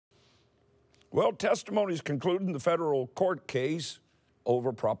Well, testimony is concluded in the federal court case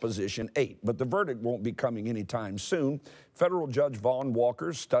over Proposition 8, but the verdict won't be coming anytime soon. Federal Judge Vaughn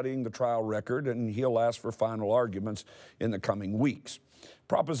Walker's studying the trial record, and he'll ask for final arguments in the coming weeks.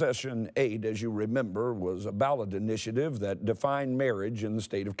 Proposition 8, as you remember, was a ballot initiative that defined marriage in the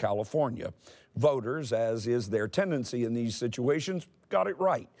state of California. Voters, as is their tendency in these situations, got it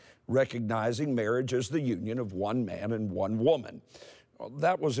right, recognizing marriage as the union of one man and one woman.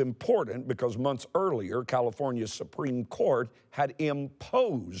 That was important because months earlier, California's Supreme Court had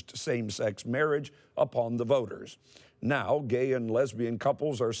imposed same-sex marriage upon the voters. Now, gay and lesbian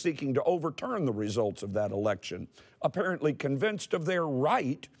couples are seeking to overturn the results of that election, apparently convinced of their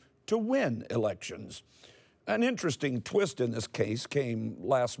right to win elections. An interesting twist in this case came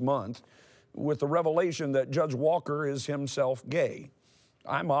last month with the revelation that Judge Walker is himself gay.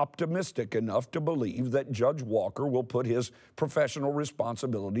 I'm optimistic enough to believe that Judge Walker will put his professional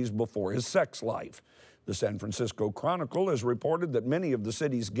responsibilities before his sex life. The San Francisco Chronicle has reported that many of the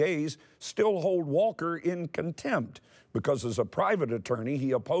city's gays still hold Walker in contempt because as a private attorney,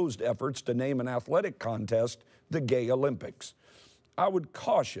 he opposed efforts to name an athletic contest the Gay Olympics. I would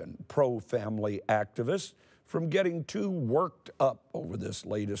caution pro-family activists from getting too worked up over this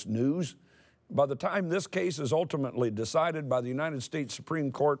latest news. By the time this case is ultimately decided by the United States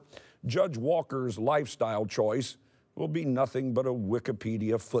Supreme Court, Judge Walker's lifestyle choice will be nothing but a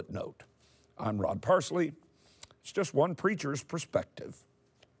Wikipedia footnote. I'm Rod Parsley. It's just one preacher's perspective.